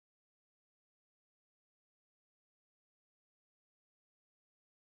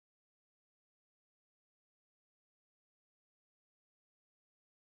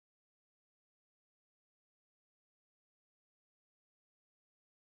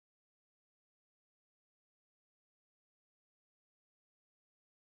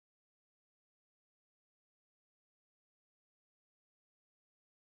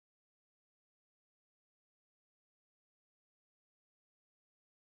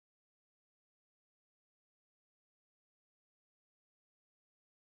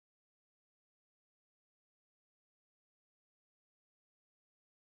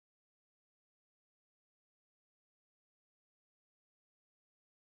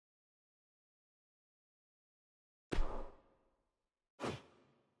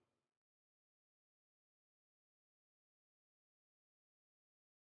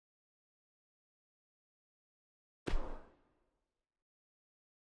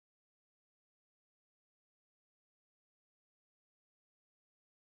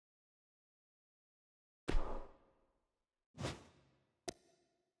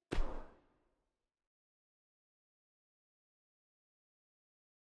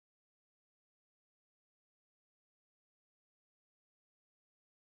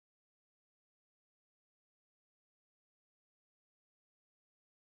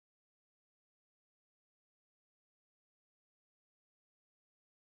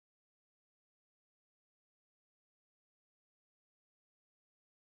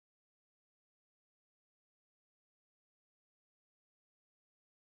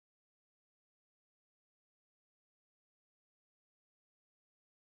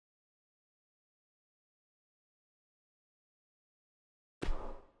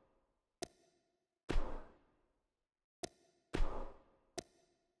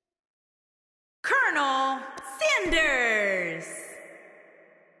Colonel Sanders.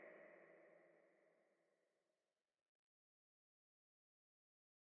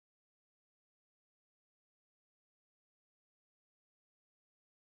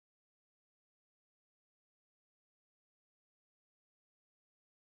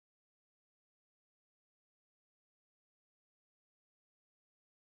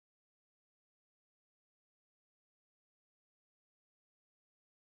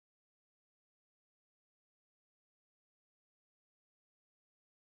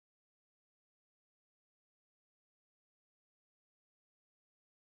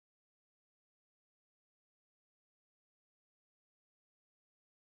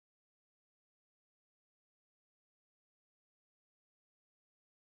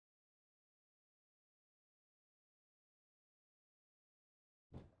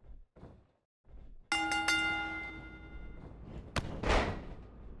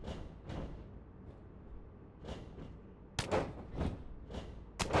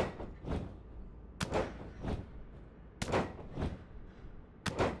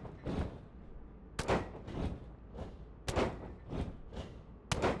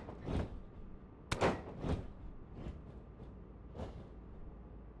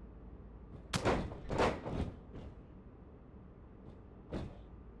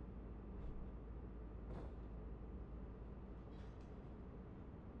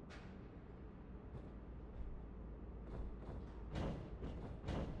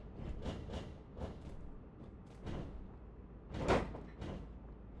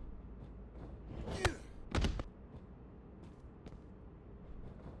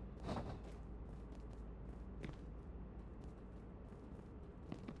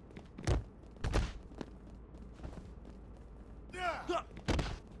 Yeah.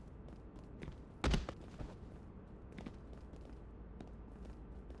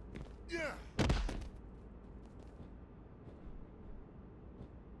 Yeah.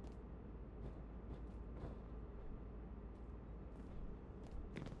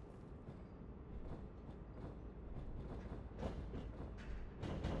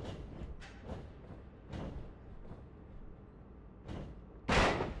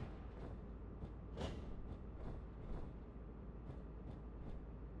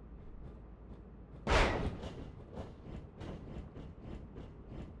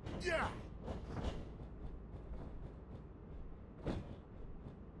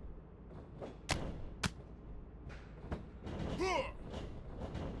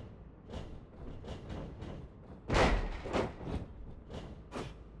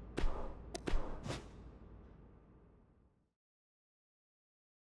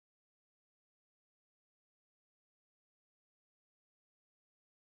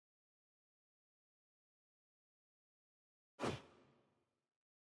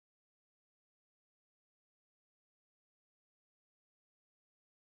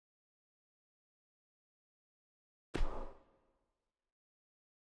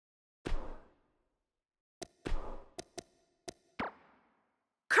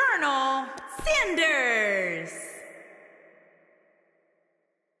 Colonel Sanders.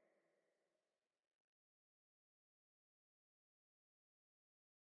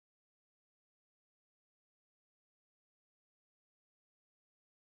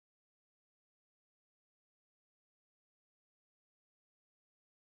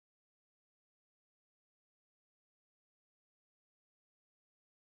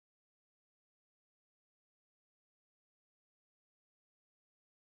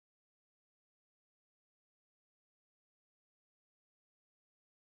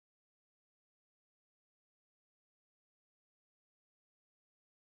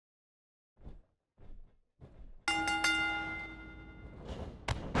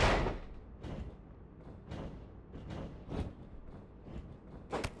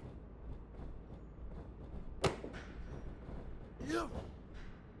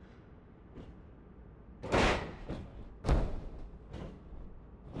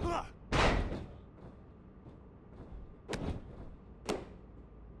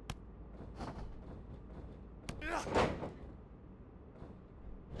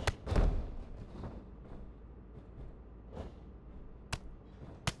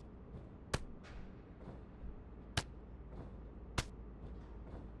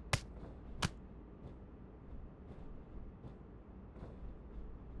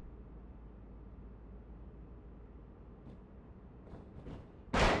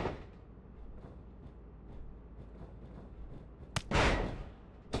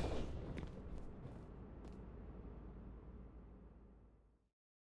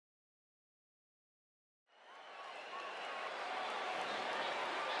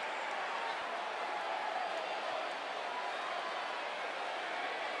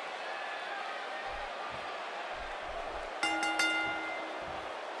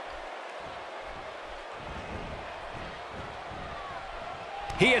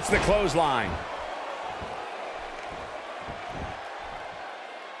 He hits the clothesline.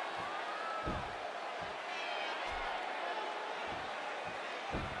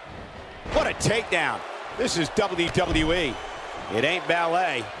 What a takedown. This is WWE. It ain't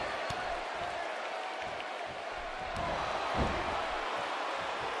ballet.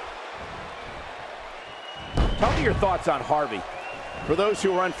 Tell me your thoughts on Harvey. For those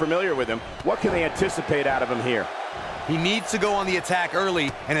who are unfamiliar with him, what can they anticipate out of him here? He needs to go on the attack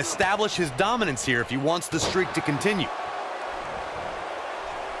early and establish his dominance here if he wants the streak to continue.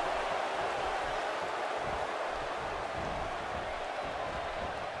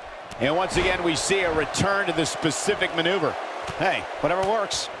 And once again, we see a return to the specific maneuver. Hey, whatever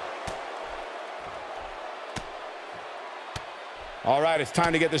works. All right, it's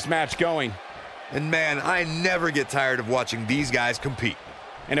time to get this match going. And man, I never get tired of watching these guys compete.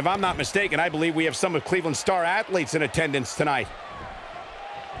 And if I'm not mistaken, I believe we have some of Cleveland's star athletes in attendance tonight.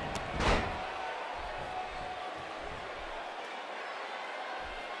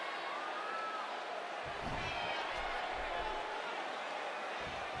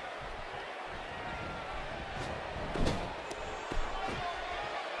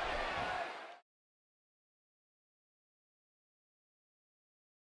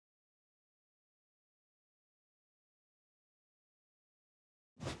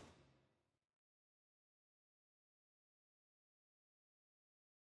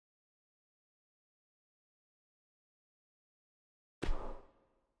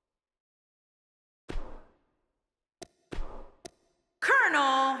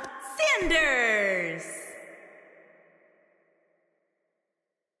 Colonel Sanders.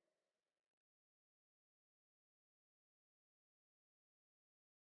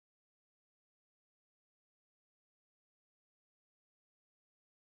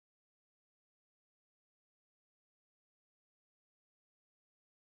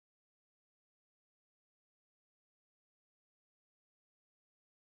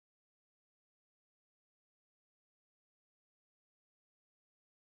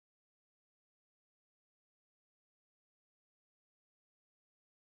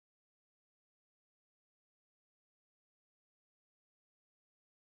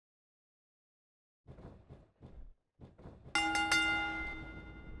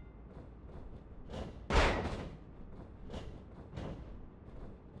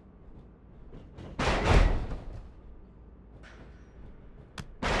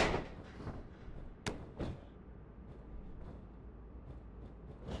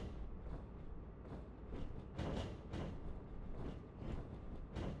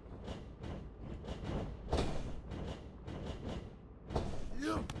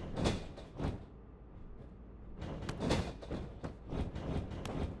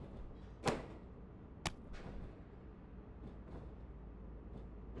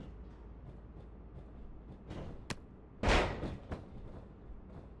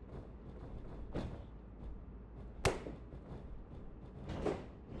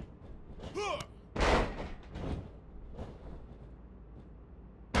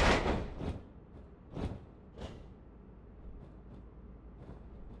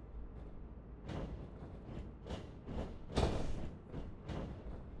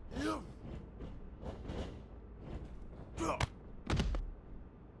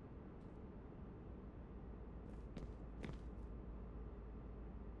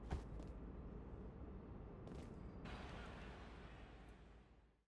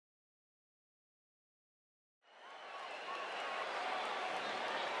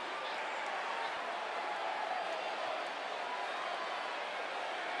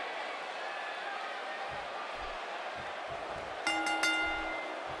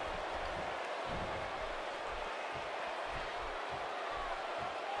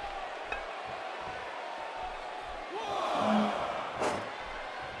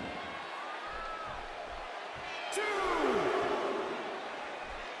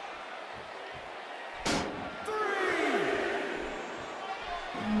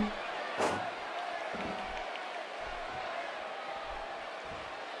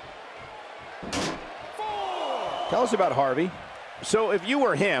 Tell us about Harvey. So if you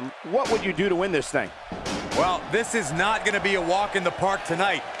were him, what would you do to win this thing? Well, this is not going to be a walk in the park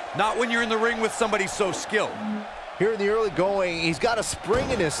tonight. Not when you're in the ring with somebody so skilled. Here in the early going, he's got a spring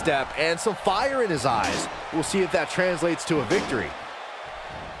in his step and some fire in his eyes. We'll see if that translates to a victory.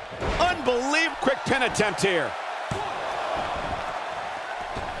 Unbelievable quick pin attempt here.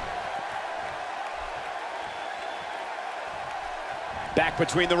 Back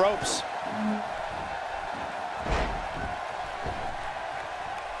between the ropes.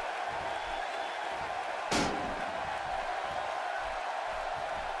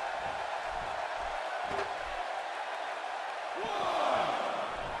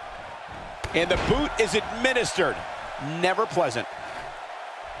 And the boot is administered. Never pleasant.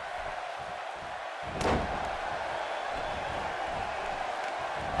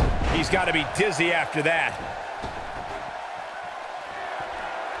 He's got to be dizzy after that.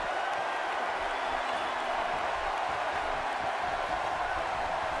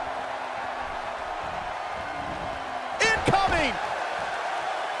 Incoming!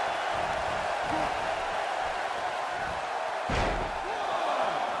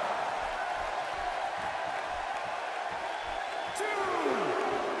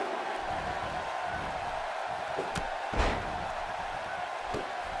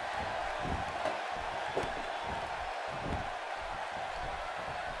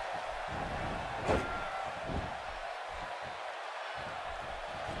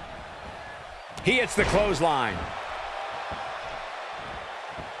 He hits the clothesline.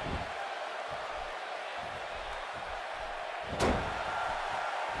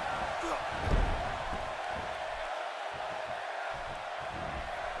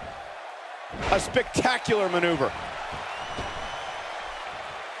 A spectacular maneuver.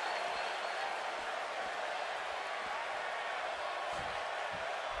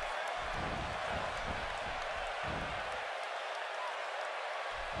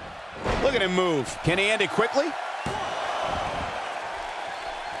 Look at him move. Can he end it quickly?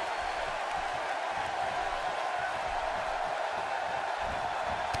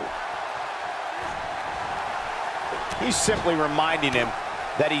 He's simply reminding him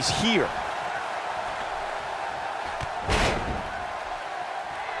that he's here.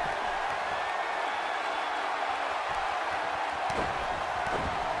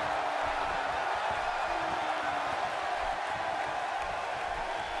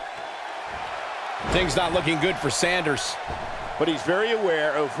 Things not looking good for Sanders. But he's very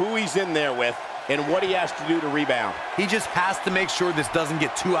aware of who he's in there with and what he has to do to rebound. He just has to make sure this doesn't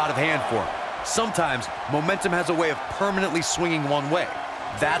get too out of hand for him. Sometimes momentum has a way of permanently swinging one way.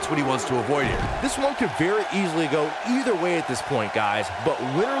 That's what he wants to avoid here. This one could very easily go either way at this point, guys. But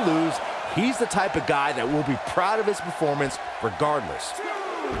win or lose, he's the type of guy that will be proud of his performance regardless.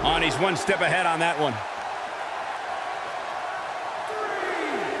 He's one step ahead on that one.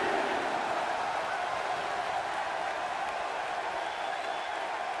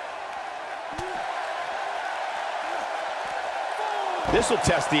 This will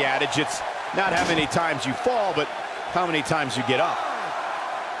test the adage. It's not how many times you fall, but how many times you get up.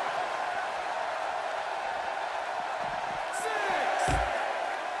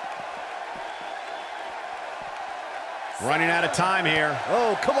 Running out of time here.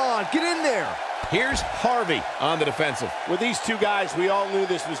 Oh, come on, get in there. Here's Harvey on the defensive. With these two guys, we all knew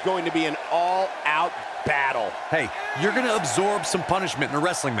this was going to be an all-out battle. Hey, you're going to absorb some punishment in a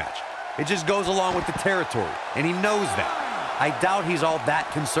wrestling match. It just goes along with the territory, and he knows that. I doubt he's all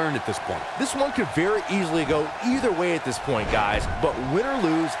that concerned at this point. This one could very easily go either way at this point, guys. But win or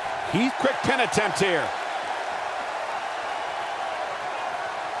lose, he's... Quick pin attempt here.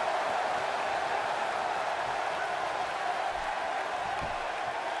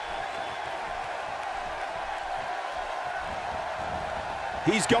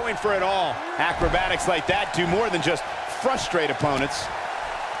 He's going for it all. Acrobatics like that do more than just frustrate opponents.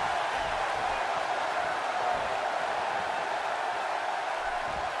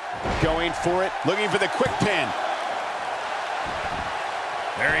 Going for it, looking for the quick pin.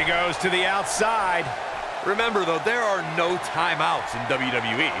 There he goes to the outside. Remember, though, there are no timeouts in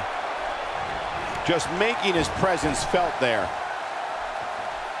WWE. Just making his presence felt there.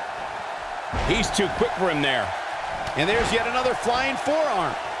 He's too quick for him there. And there's yet another flying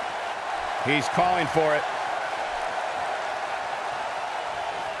forearm. He's calling for it.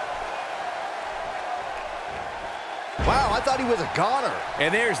 Wow, I thought he was a goner.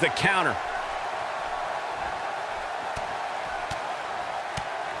 And there's the counter.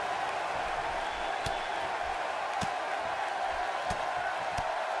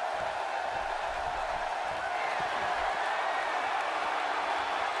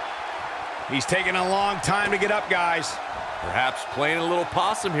 He's taking a long time to get up, guys. Perhaps playing a little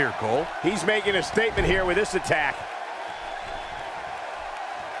possum here, Cole. He's making a statement here with this attack.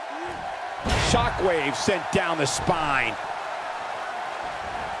 Shockwave sent down the spine.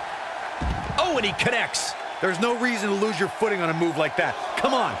 Oh, and he connects. There's no reason to lose your footing on a move like that.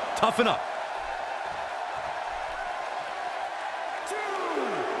 Come on, toughen up.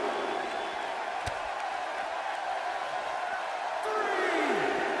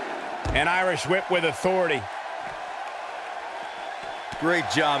 An Irish whip with authority. Great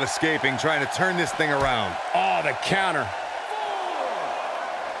job escaping, trying to turn this thing around. Oh, the counter.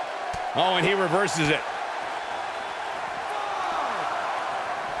 Oh, and he reverses it.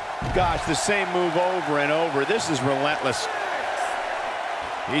 Gosh, the same move over and over. This is relentless.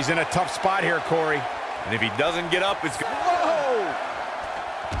 He's in a tough spot here, Corey. And if he doesn't get up, it's... Whoa!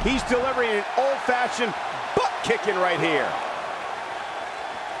 He's delivering an old-fashioned butt kicking right here.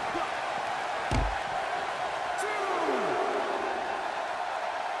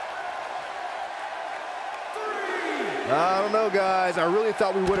 I don't know, guys. I really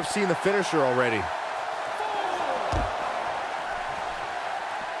thought we would have seen the finisher already.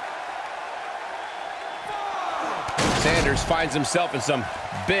 Sanders finds himself in some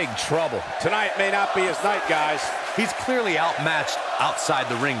big trouble. Tonight may not be his night, guys. He's clearly outmatched outside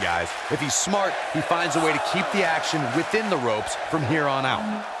the ring, guys. If he's smart, he finds a way to keep the action within the ropes from here on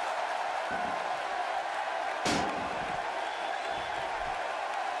out.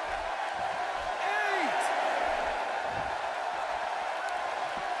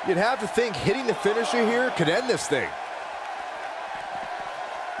 You'd have to think hitting the finisher here could end this thing.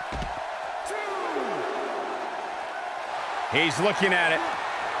 He's looking at it.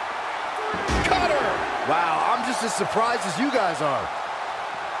 Cutter! Wow, I'm just as surprised as you guys are.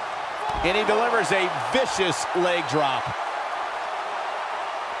 And he delivers a vicious leg drop.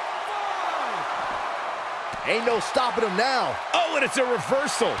 Ain't no stopping him now. Oh, and it's a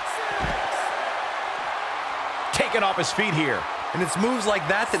reversal. Taken off his feet here. And it's moves like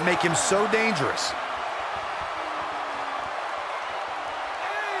that that make him so dangerous.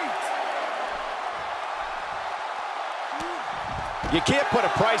 You can't put a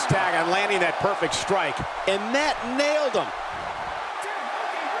price tag on landing that perfect strike, and that nailed him.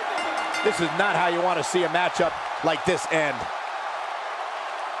 This is not how you want to see a matchup like this end.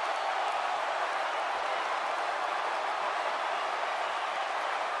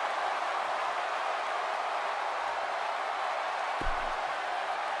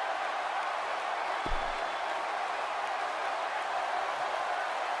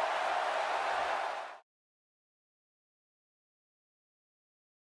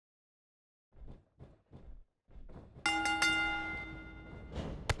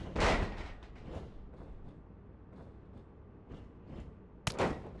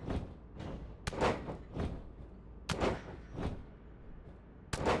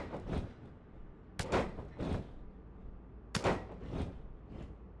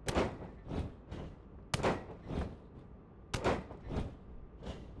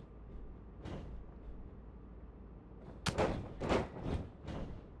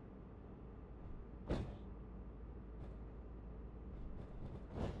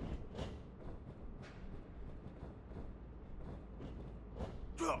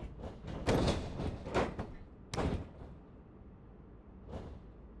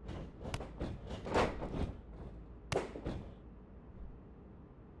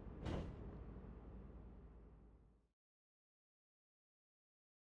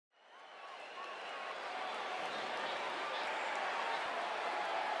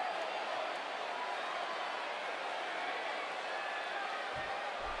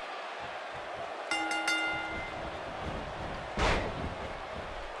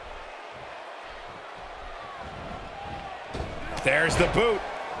 There's the boot.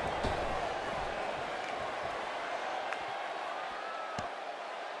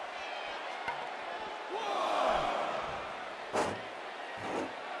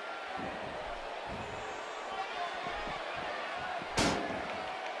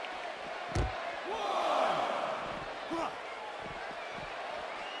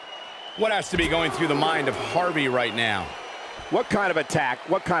 What has to be going through the mind of Harvey right now? What kind of attack,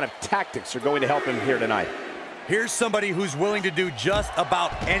 what kind of tactics are going to help him here tonight? Here's somebody who's willing to do just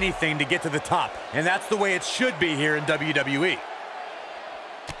about anything to get to the top, and that's the way it should be here in WWE.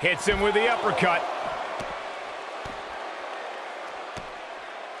 Hits him with the uppercut.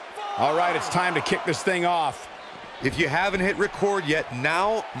 All right, it's time to kick this thing off. If you haven't hit record yet,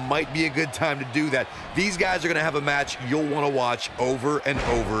 now might be a good time to do that. These guys are going to have a match you'll want to watch over and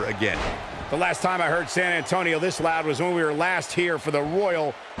over again. The last time I heard San Antonio this loud was when we were last here for the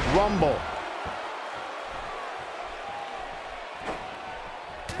Royal Rumble.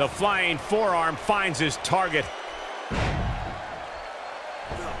 The flying forearm finds his target.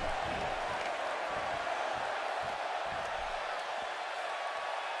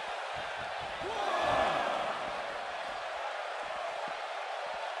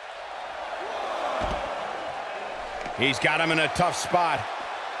 He's got him in a tough spot.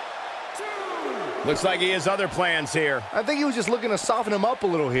 Looks like he has other plans here. I think he was just looking to soften him up a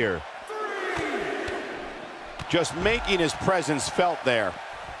little here. Just making his presence felt there.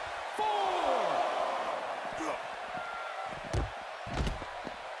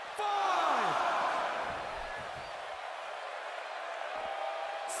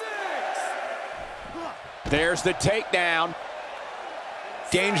 There's the takedown.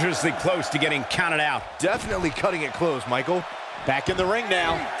 Dangerously close to getting counted out. Definitely cutting it close, Michael. Back in the ring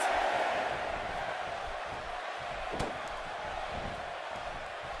now.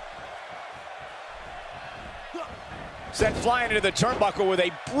 Sent flying into the turnbuckle with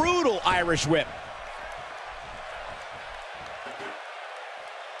a brutal Irish whip.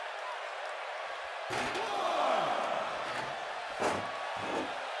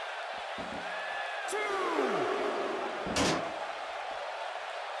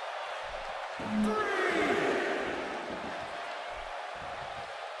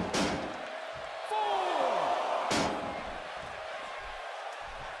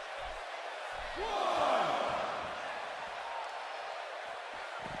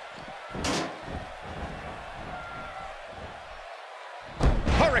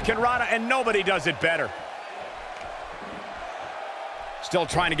 Hurricanrana, and nobody does it better. Still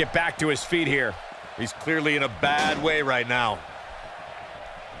trying to get back to his feet here. He's clearly in a bad way right now.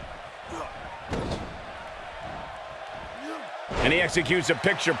 And he executes a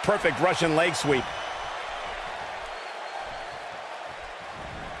picture-perfect Russian leg sweep.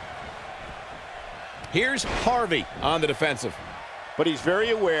 Here's Harvey on the defensive. But he's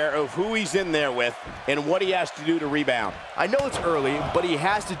very aware of who he's in there with and what he has to do to rebound. I know it's early, but he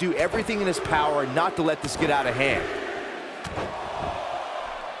has to do everything in his power not to let this get out of hand.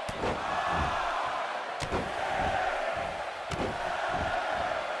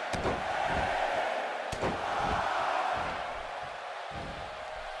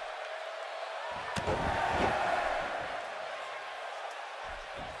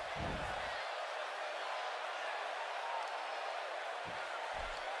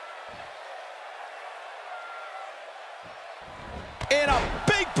 And a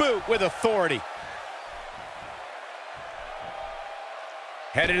big boot with authority.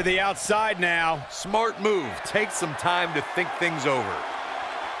 Headed to the outside now. Smart move. Take some time to think things over.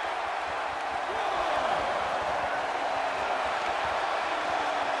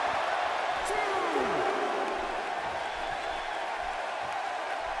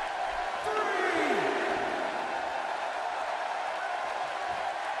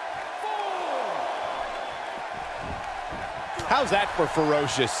 How's that for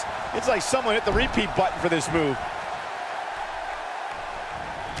ferocious? It's like someone hit the repeat button for this move.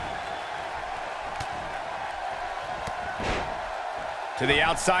 To the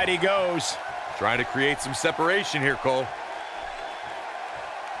outside he goes. Trying to create some separation here, Cole.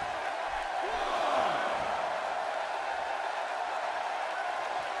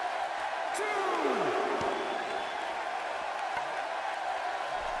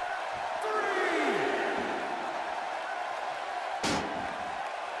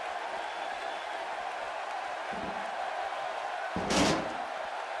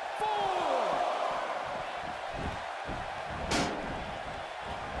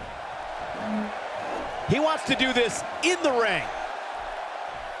 He wants to do this in the ring.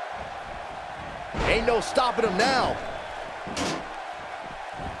 Ain't no stopping him now.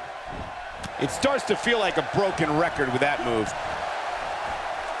 It starts to feel like a broken record with that move.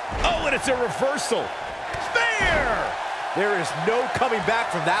 Oh, and it's a reversal. Spear! There is no coming back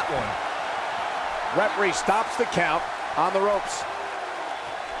from that one. Referee stops the count on the ropes.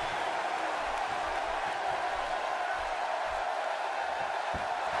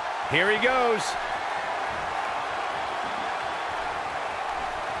 Here he goes.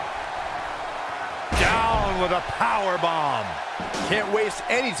 Down with a power bomb. Can't waste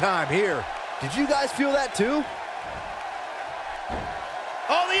any time here. Did you guys feel that too?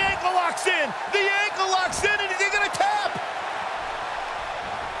 Oh, the ankle locks in. The ankle locks in, and is he going to tap?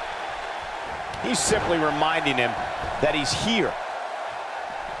 He's simply reminding him that he's here.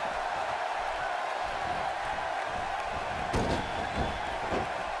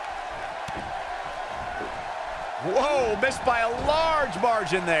 Whoa, missed by a large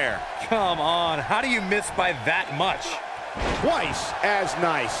margin there. Come on, how do you miss by that much? Twice as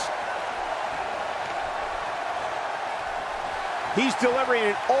nice. He's delivering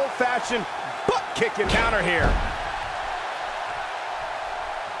an old-fashioned butt-kicking counter here.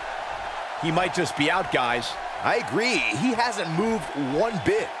 He might just be out, guys. I agree. He hasn't moved one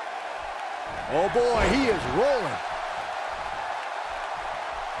bit. Oh boy, he is rolling.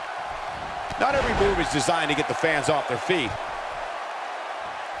 Not every move is designed to get the fans off their feet.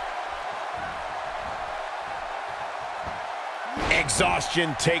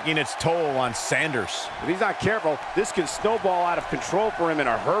 Exhaustion taking its toll on Sanders. If he's not careful, this can snowball out of control for him in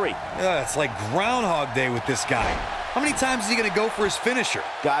a hurry. It's like Groundhog Day with this guy. How many times is he going to go for his finisher?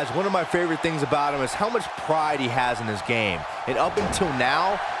 Guys, one of my favorite things about him is how much pride he has in his game. And up until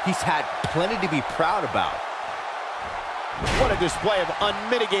now, he's had plenty to be proud about. What a display of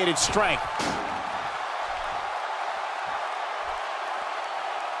unmitigated strength.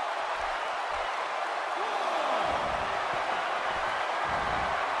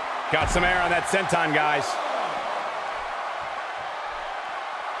 Got some air on that senton, guys.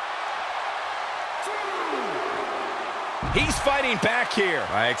 He's fighting back here.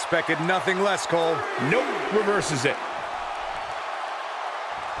 I expected nothing less, Cole. Nope, reverses it.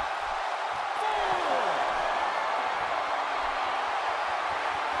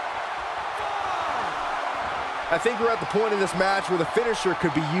 I think we're at the point in this match where the finisher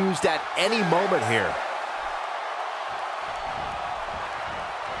could be used at any moment here.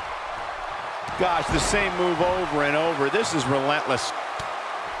 Gosh, the same move over and over. This is relentless.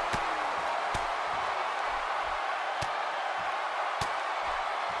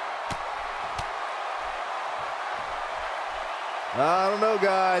 I don't know,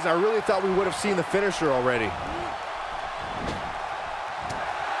 guys. I really thought we would have seen the finisher already.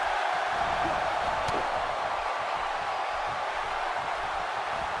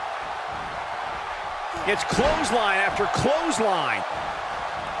 It's clothesline after clothesline.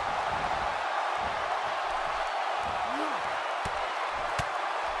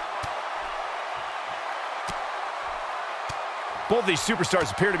 Both these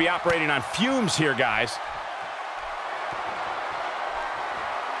superstars appear to be operating on fumes here, guys.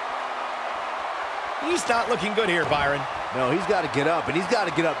 He's not looking good here, Byron. No, he's got to get up, and he's got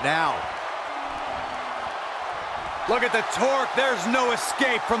to get up now. Look at the torque. There's no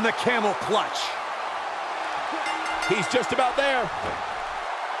escape from the camel clutch. He's just about there.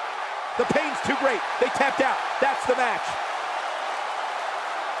 The pain's too great. They tapped out. That's the match.